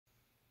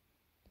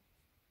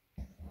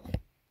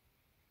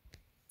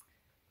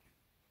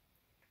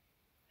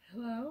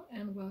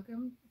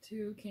welcome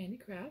to Candy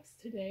Crafts.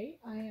 Today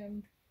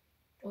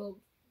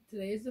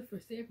is the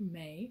first day of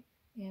May,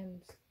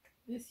 and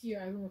this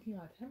year I've been working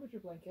on a temperature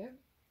blanket,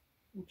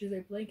 which is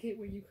a blanket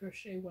where you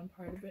crochet one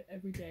part of it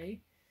every day,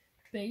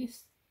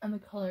 and the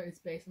color is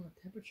based on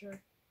the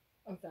temperature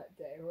of that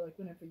day, or like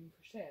whenever you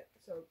crochet it.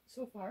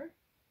 So far,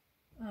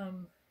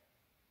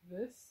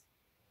 this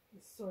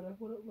is sort of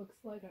what it looks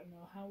like. I don't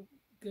know how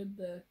good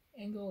the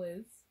angle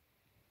is.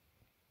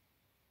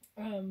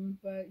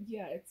 But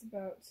yeah, it's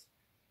about,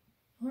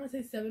 I want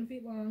to say 7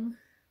 feet long.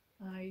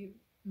 I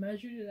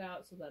measured it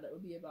out so that it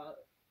would be about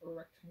a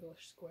rectangular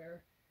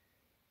square.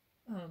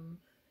 So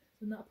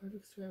not a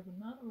perfect square, but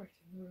not a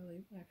rectangle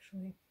really,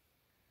 actually.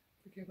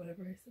 Forget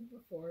whatever I said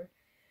before.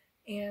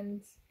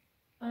 And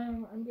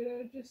I'm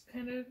gonna just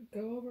kind of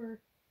go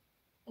over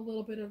a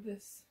little bit of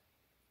this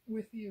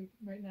with you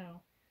right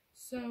now.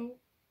 So,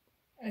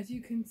 as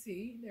you can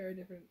see, there are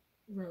different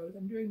rows.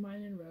 I'm doing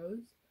mine in rows.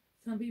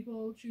 Some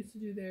people choose to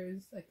do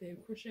theirs, like they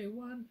crochet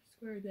one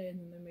square a day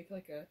and then they make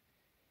like a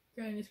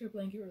granny square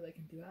blanket where they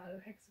can do it out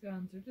of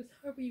hexagons or just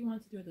however you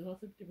want to do it. There's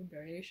lots of different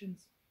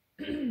variations.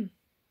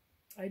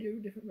 I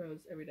do different rows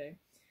every day.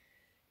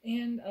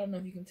 And I don't know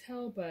if you can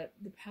tell, but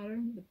the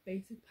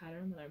basic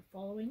pattern that I'm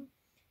following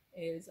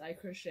is I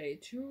crochet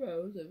 2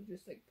 rows of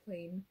just like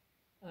plain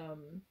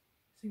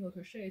single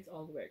crochets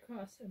all the way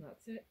across, and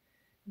that's it.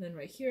 And then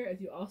right here,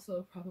 as you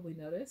also probably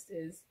noticed,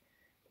 is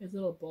there's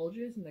little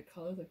bulges in the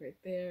colors, like right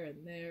there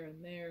and there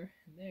and there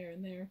and there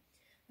and there.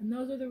 And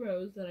those are the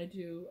rows that I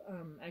do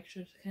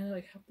extra to kind of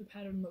like help the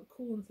pattern look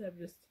cool instead of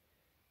just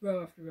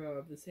row after row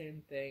of the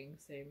same thing,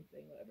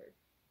 whatever.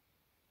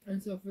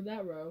 And so for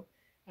that row,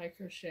 I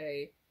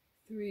crochet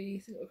 3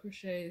 single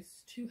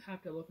crochets, 2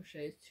 half double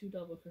crochets, 2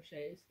 double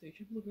crochets, 3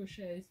 triple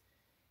crochets,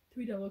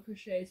 3 double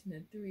crochets, and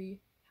then 3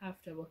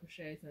 half double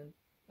crochets, and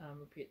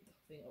repeat the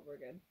whole thing over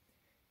again.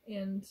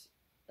 And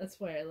that's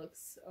why it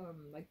looks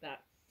like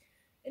that.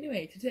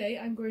 Anyway, today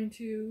I'm going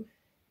to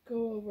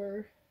go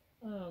over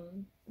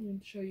and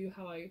show you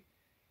how I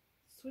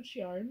switch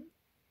yarn.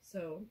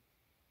 So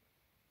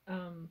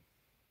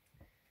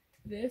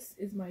this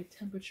is my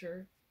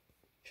temperature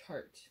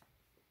chart,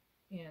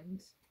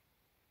 and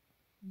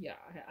yeah,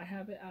 I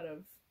have it out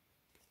of,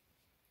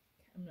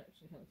 I'm not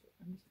actually counting this,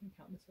 I'm just going to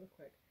count this real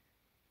quick.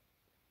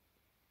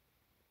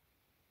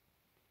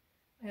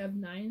 I have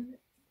 9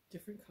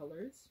 different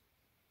colors,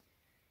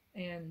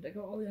 and I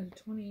go all the way down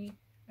to 20.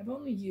 I've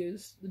only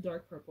used the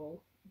dark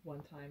purple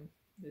one time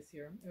this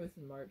year. It was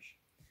in March.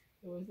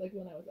 It was like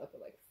when I was up at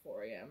like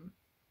 4 a.m.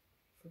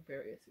 for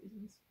various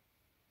reasons.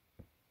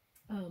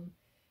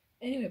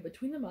 Anyway,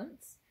 between the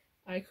months,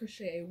 I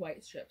crochet a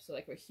white strip. So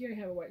like right here I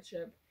have a white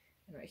strip,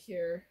 and right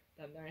here,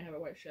 down there I have a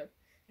white strip.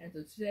 And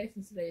so today,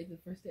 since today is the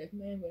first day of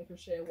May, I'm going to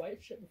crochet a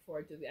white strip before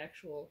I do the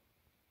actual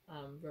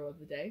row of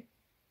the day.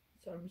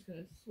 So I'm just going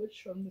to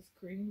switch from this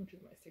green, which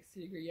is my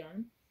 60-degree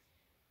yarn,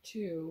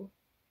 to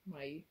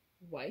my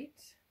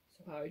white.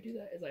 So how I do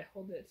that is I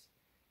hold it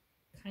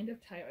kind of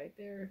tight right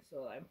there,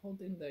 so I'm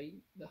holding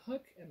the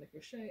hook and the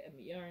crochet and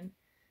the yarn,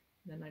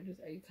 and then I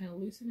kind of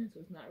loosen it so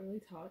it's not really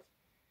taut,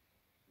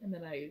 and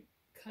then I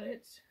cut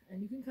it,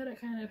 and you can cut it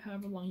kind of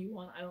however long you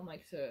want. I don't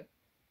like to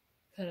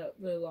cut it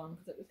really long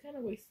because it just kind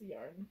of wastes the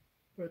yarn,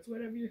 but it's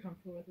whatever you're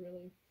comfortable with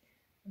really.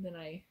 And then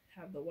I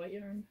have the white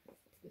yarn.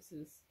 This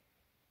is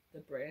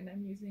the brand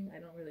I'm using. I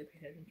don't really pay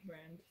attention to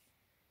brand.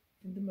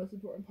 And the most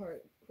important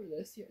part for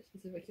this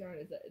specific yarn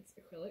is that it's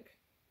acrylic.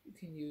 You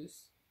can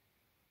use,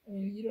 I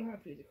mean, you don't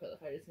have to use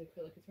acrylic. I just say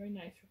acrylic. It's very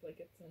nice for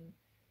blankets and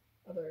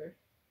other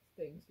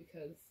things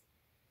because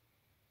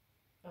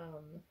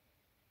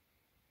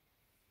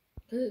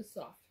it's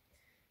soft.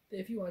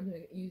 If you want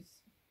to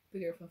use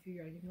bigger, fluffy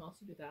yarn, you can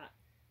also do that.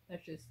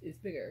 That just is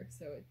bigger,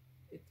 so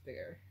it's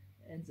bigger.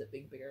 It ends up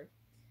being bigger.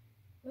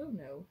 Oh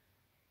no.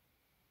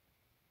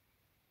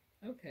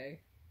 Okay.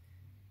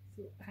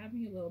 So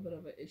having a little bit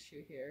of an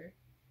issue here.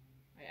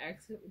 I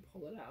accidentally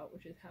pulled it out,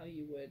 which is how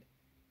you would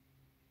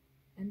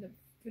end up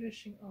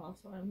finishing off.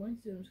 So what I'm going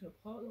to do, I'm just going to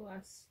pull out the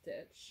last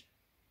stitch.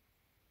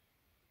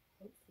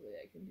 Hopefully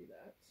I can do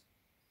that.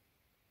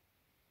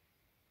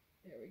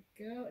 There we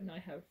go. And now I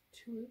have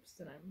 2 loops,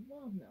 and I'm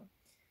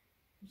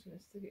just going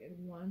to stick it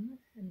in one,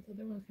 and the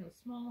other one's kind of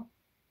small.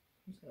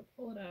 I'm just going to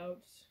pull it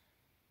out.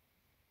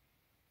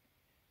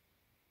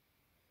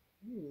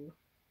 Ooh,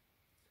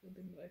 it's a good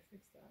thing that I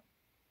fixed that.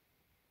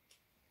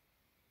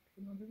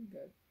 Not very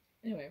good.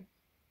 Anyway,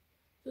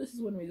 so this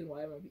is one reason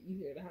why it might be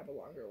easier to have a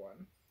longer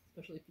one,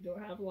 especially if you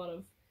don't have a lot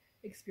of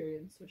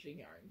experience switching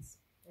yarns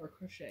or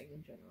crocheting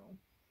in general,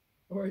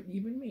 or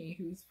even me,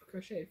 who's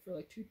crocheted for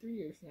like 2-3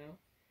 years now,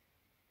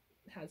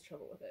 has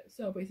trouble with it.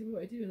 So basically,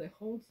 what I do is I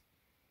hold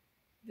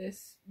the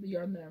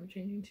yarn that I'm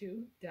changing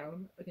to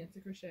down against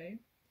the crochet,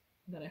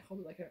 and then I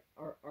hold it like I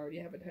already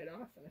have it tied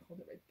off, and I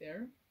hold it right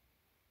there.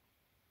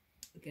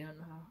 Again, I don't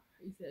know how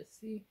easy it is to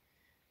see.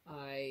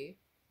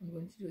 I'm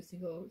going to do a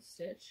single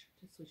stitch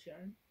to switch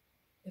yarn.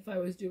 If I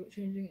was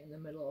changing it in the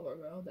middle of a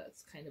row,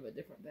 that's kind of a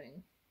different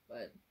thing,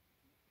 but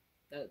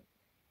that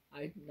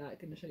I'm not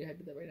going to show you how to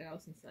do that right now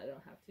since I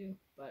don't have to.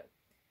 But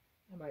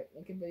I might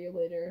make a video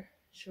later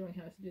showing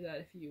how to do that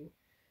if you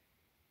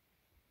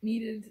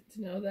needed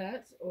to know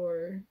that,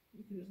 or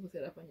you can just look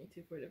it up on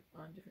YouTube or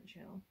on a different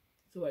channel.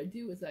 So what I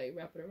do is I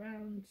wrap it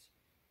around,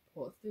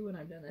 pull it through, and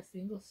I've done a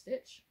single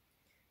stitch,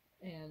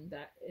 and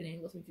that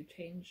enables me to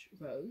change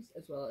rows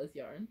as well as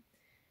yarn.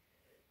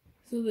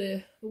 So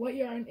the white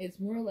yarn is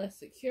more or less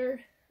secure.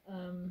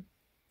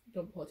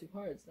 Don't pull it too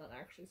hard, it's not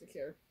actually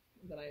secure.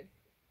 Then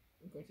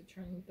I'm going to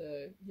turn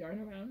the yarn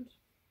around,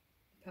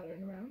 the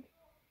pattern around,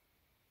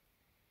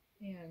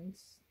 and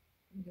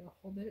I'm going to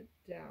hold it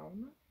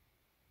down,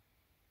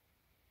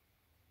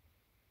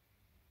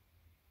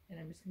 and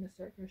I'm just going to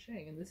start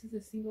crocheting. And this is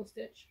a single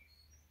stitch.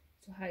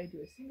 So how you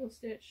do a single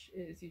stitch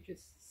is you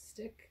just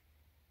stick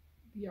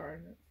the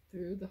yarn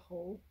through the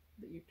hole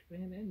that you've put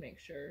it in. Make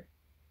sure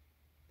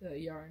the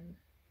yarn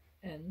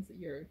ends that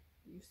you've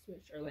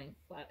switched are laying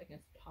flat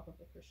against the top of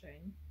the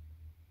crocheting,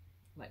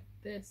 like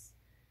this.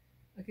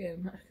 Again,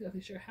 I'm not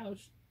exactly sure how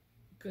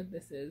good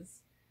this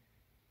is,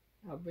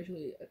 how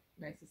visually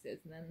nice this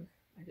is, and then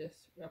I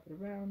just wrap it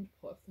around,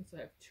 pull it through. So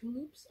I have 2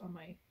 loops on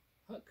my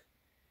hook,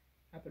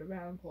 wrap it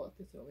around, pull it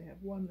through, so I only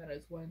have one. That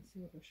is 1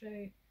 single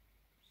crochet.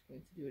 I'm just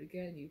going to do it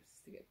again. You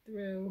stick it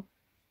through,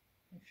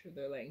 make sure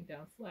they're laying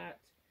down flat,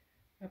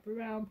 wrap it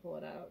around, pull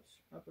it out,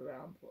 wrap it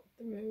around, pull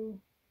it through,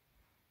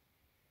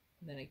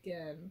 and then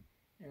again.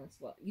 And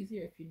it's a lot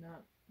easier if you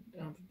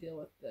don't have to deal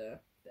with the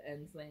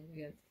ends laying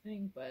against the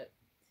thing, but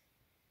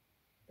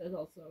that's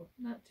also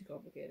not too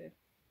complicated.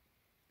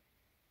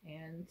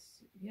 And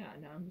yeah,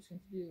 now I'm just going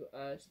to do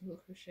a single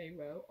crochet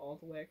row all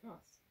the way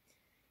across.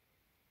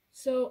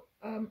 So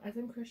as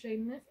I'm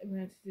crocheting this, I'm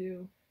going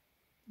to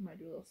I might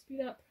do a little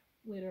speed up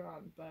later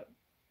on, but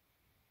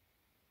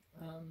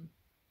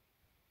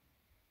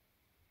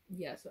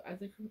yeah, so as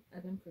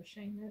I'm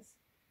crocheting this,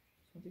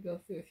 I want to go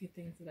through a few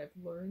things that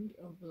I've learned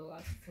over the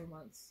last 4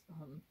 months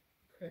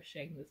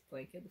crocheting this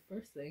blanket. The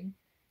first thing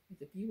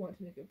is, if you want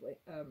to make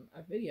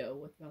a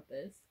video about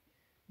this,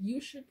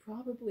 you should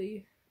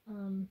probably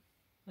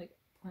like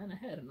plan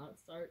ahead and not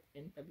start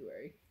in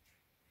February.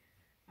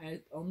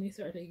 I only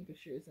started taking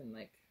pictures and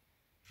like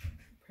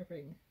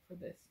prepping for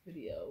this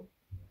video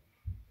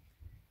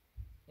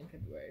in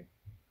February.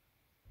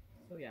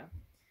 So yeah.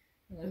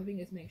 Another thing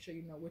is, make sure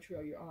you know which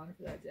row you're on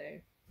for that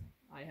day.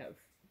 I have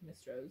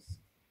missed rows.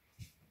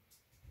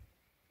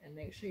 And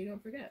make sure you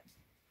don't forget.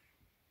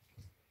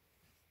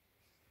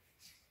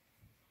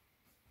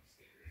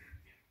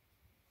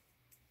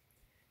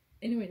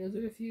 Anyway, those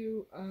are a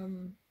few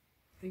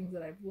things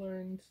that I've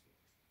learned.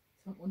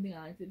 One thing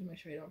I like to do to make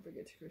sure I don't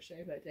forget to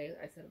crochet that day,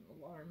 I set an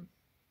alarm.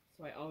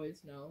 So I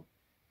always know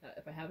that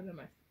if I have it in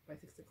by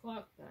 6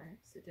 o'clock, that I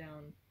have to sit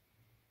down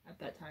at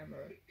that time,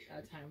 or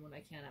at a time when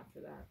I can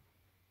after that.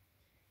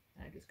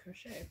 And I just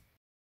crochet.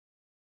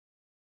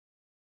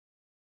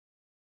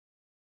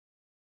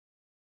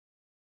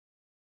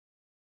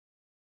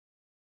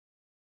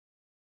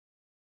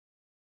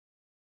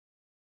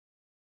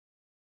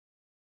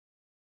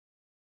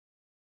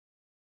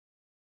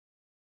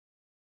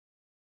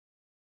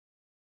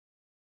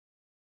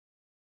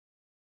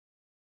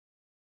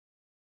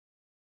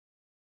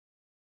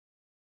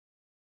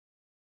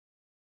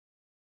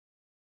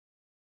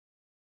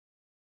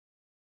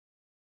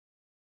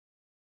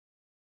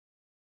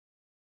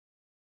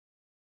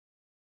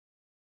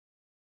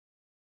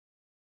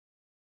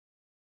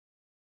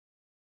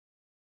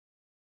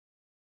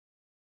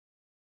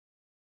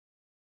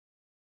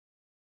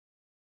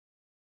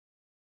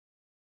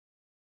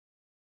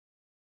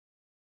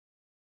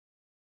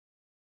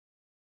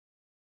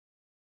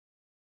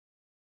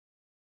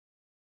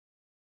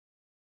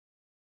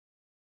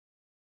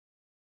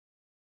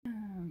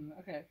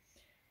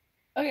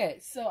 Okay,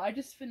 so I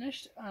just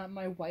finished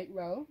my white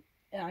row,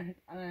 and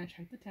I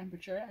checked the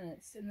temperature, and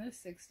it's in the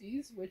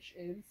 60s, which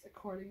is,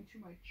 according to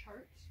my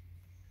chart,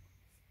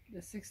 the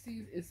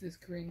 60s is this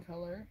green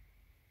color.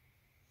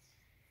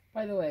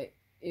 By the way,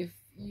 if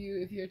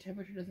your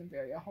temperature doesn't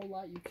vary a whole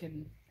lot, you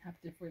can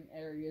have different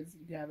areas.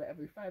 You can have it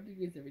every 5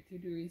 degrees, every 2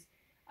 degrees.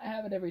 I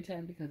have it every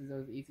 10 because it's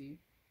always easy.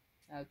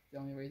 That's the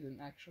only reason,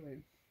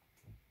 actually.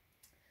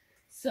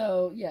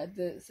 So yeah,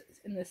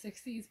 in the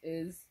 60s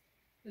is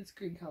this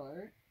green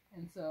color,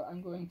 and so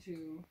I'm going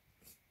to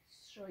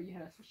show you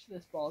how to switch to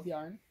this ball of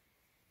yarn,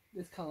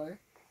 this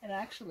color, and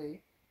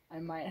actually I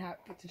might have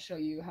to show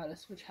you how to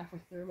switch halfway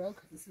through the row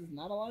because this is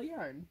not a lot of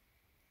yarn.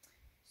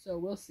 So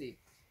we'll see.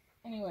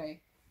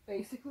 Anyway,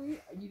 basically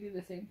you do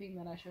the same thing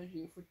that I showed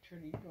you for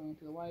going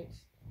into the white.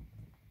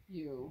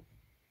 You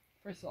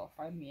first of all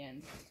find the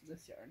end of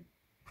this yarn.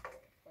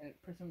 Find it,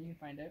 presumably you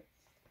can find it.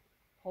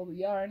 Hold the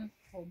yarn,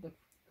 hold the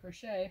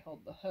crochet,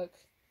 hold the hook,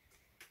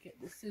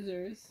 get the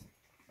scissors,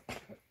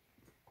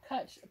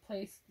 cut a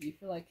place that you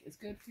feel like is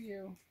good for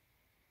you,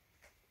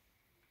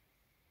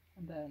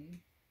 and then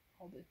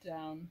hold it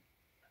down,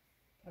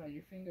 put on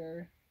your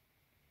finger,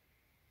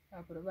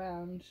 wrap it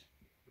around,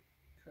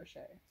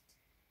 crochet.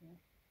 Yeah.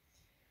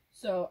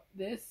 So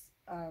this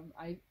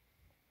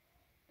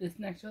this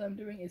next row I'm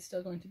doing is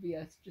still going to be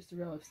just a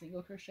row of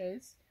single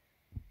crochets.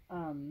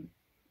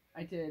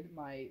 I did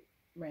my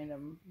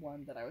random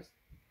one that I was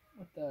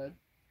with the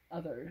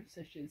other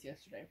stitches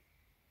yesterday.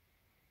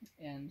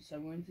 And so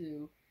I'm going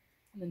to,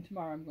 and then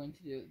tomorrow I'm going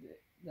to do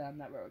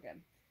that row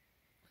again.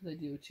 Because I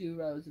do 2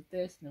 rows of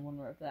this, and then 1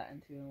 row of that,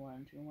 and 2 and 1,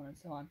 and 2 and 1, and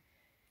so on.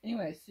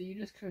 Anyway, so you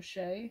just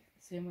crochet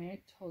the same way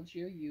I told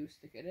you. You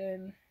stick it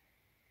in,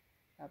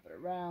 wrap it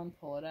around,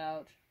 pull it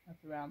out, wrap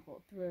it around, pull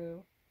it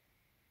through,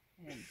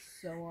 and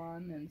so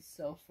on and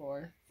so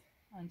forth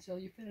until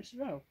you finish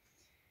the row.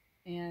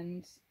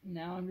 And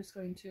now I'm just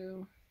going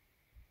to,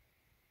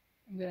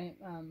 I'm going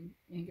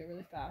to ink it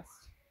really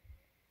fast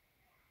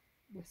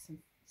with some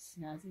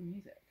snazzy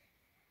music.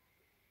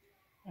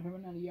 If I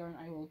run out of yarn,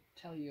 I will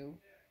tell you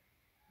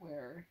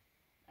where,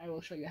 I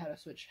will show you how to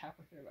switch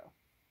halfway through the row.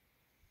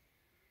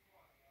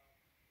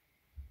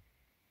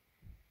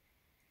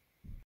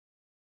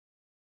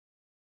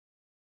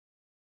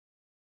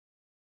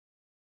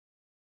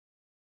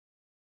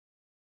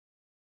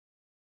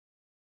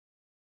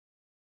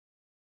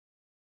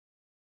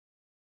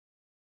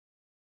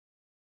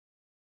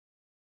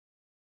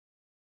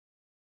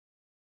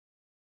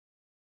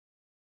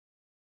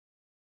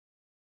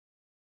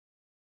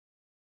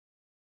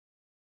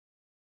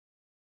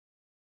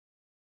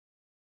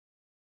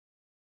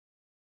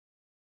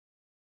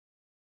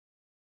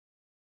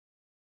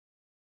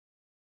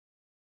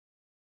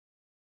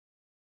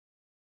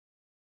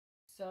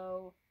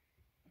 So,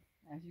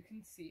 as you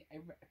can see, I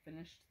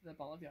finished the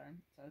ball of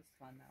yarn, so it's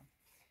gone now.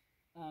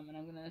 And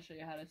I'm going to show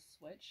you how to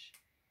switch.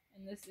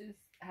 And this is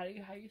how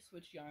you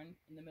switch yarn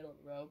in the middle of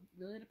the row.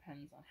 Really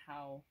depends on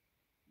how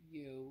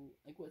you,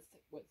 like what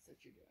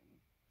stitch you're doing.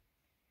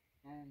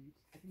 And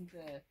I think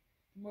the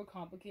more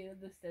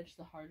complicated the stitch,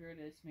 the harder it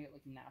is to make it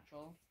look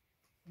natural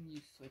when you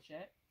switch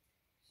it.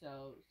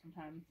 So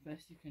sometimes the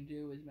best you can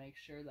do is make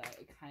sure that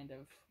it kind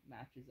of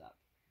matches up.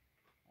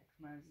 Like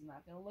sometimes it's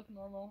not going to look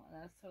normal, and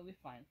that's totally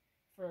fine.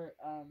 For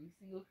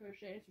single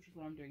crochets, which is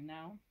what I'm doing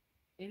now,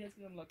 it is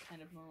going to look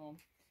kind of normal,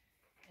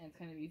 and it's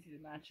kind of easy to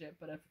match it.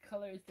 But if the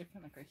color is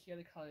different, like right here,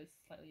 the color is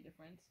slightly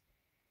different,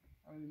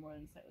 or maybe more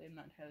than slightly, I'm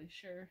not entirely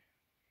sure.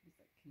 Just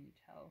like, can you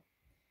tell?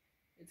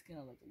 It's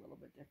going to look a little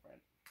bit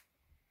different.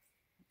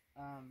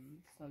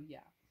 So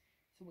yeah.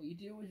 So what you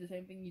do is the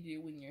same thing you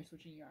do when you're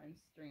switching yarns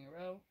during a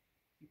row.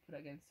 You put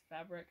it against the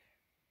fabric,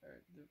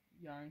 or the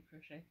yarn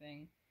crochet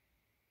thing,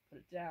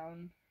 put it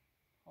down,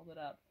 hold it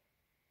up,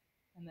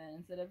 and then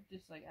instead of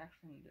just like,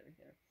 actually I'm gonna do it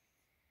right here.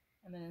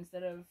 And then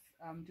instead of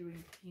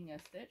picking a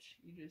stitch,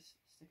 you just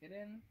stick it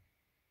in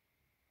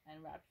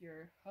and wrap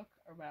your hook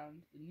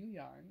around the new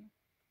yarn,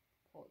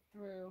 pull it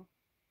through,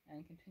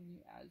 and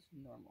continue as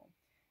normal.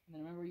 And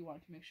then remember, you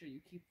want to make sure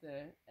you keep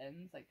the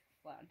ends like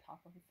flat on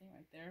top of the thing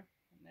right there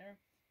and there.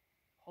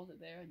 Hold it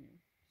there, and you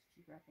just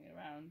keep wrapping it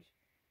around.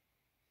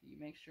 So you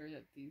make sure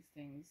that these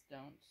things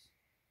don't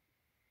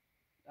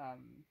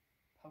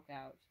poke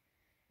out.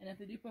 And if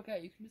they do poke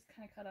out, you can just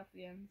kind of cut off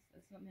the ends.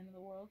 That's not the end of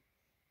the world.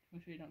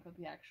 Make sure you don't cut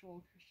the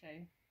actual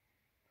crochet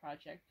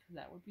project, because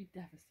that would be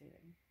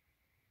devastating.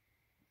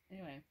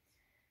 Anyway,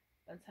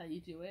 that's how you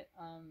do it.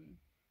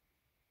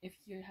 If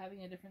you're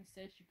having a different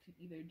stitch, you can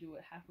either do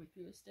it halfway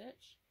through a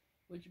stitch,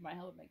 which might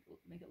help make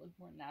it look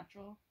more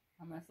natural,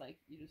 unless like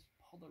you just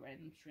pull the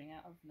random string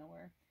out of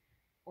nowhere.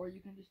 Or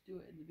you can just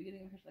do it in the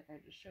beginning of the stitch like I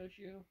just showed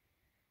you,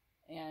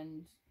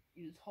 and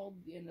you just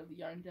hold the end of the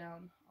yarn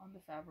down on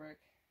the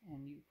fabric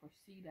and you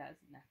proceed as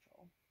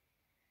natural.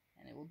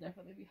 And it will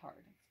definitely be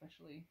hard,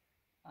 especially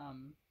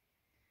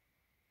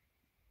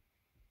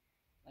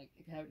like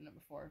if you haven't done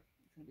it before,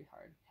 it's gonna be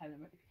hard. If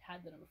you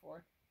had done it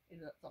before,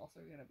 it's also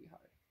gonna be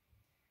hard.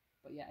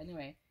 But yeah,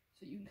 anyway,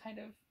 so you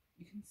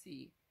can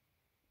see,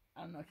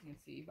 I don't know if you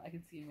can see, but I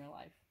can see in real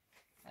life,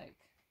 like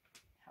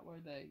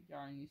where the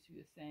yarn used to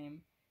be the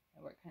same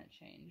and where it kind of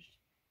changed.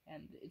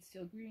 And it's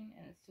still green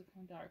and it's still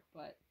kind of dark,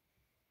 but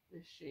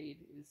the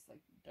shade is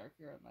like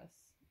darker and less,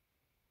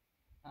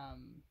 I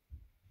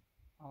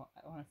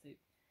don't want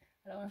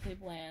to say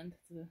bland.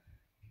 It's a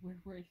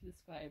weird word to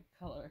describe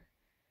color,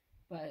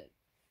 but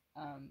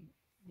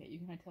yeah, you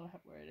can kind of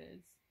tell where it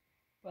is.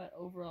 But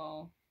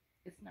overall,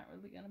 it's not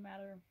really gonna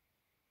matter.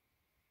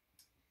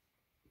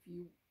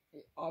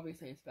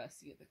 Obviously it's best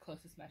to get the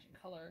closest matching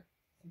color.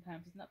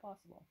 Sometimes it's not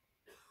possible,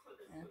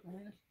 and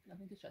it's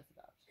nothing to stress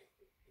about.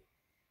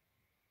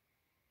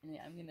 And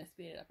yeah, I'm gonna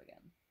speed it up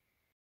again.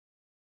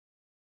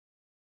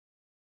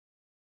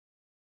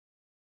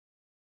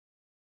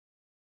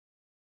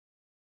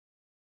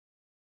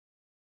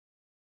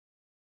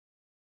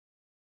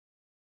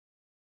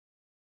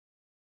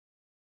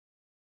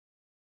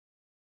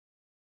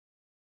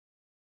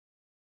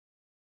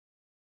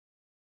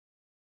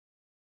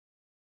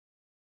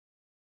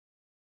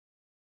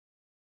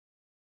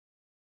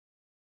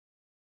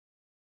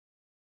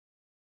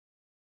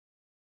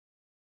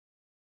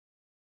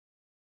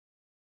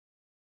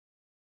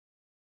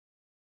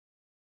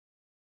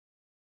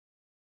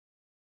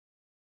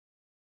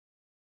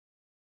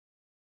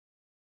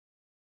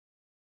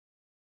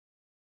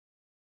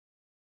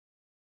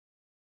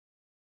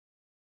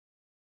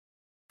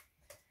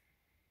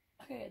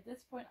 Okay, at this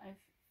point I've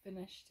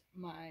finished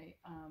my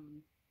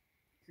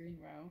green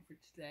row for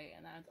today,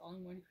 and that's all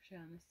I'm going to crochet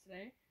on this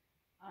today.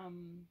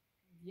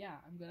 Yeah,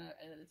 I'm gonna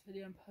edit this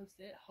video and post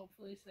it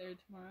hopefully today or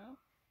tomorrow,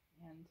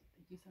 and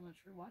thank you so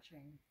much for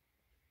watching.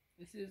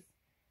 This is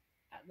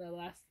at the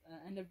last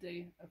end of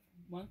day of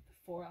month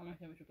 4 on my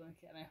favorite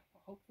blanket, and I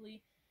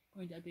hopefully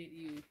going to update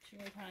you 2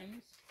 more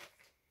times.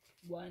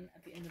 One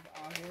at the end of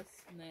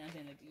August, and then at the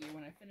end of the year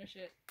when I finish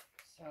it.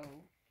 So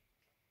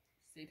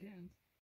stay tuned.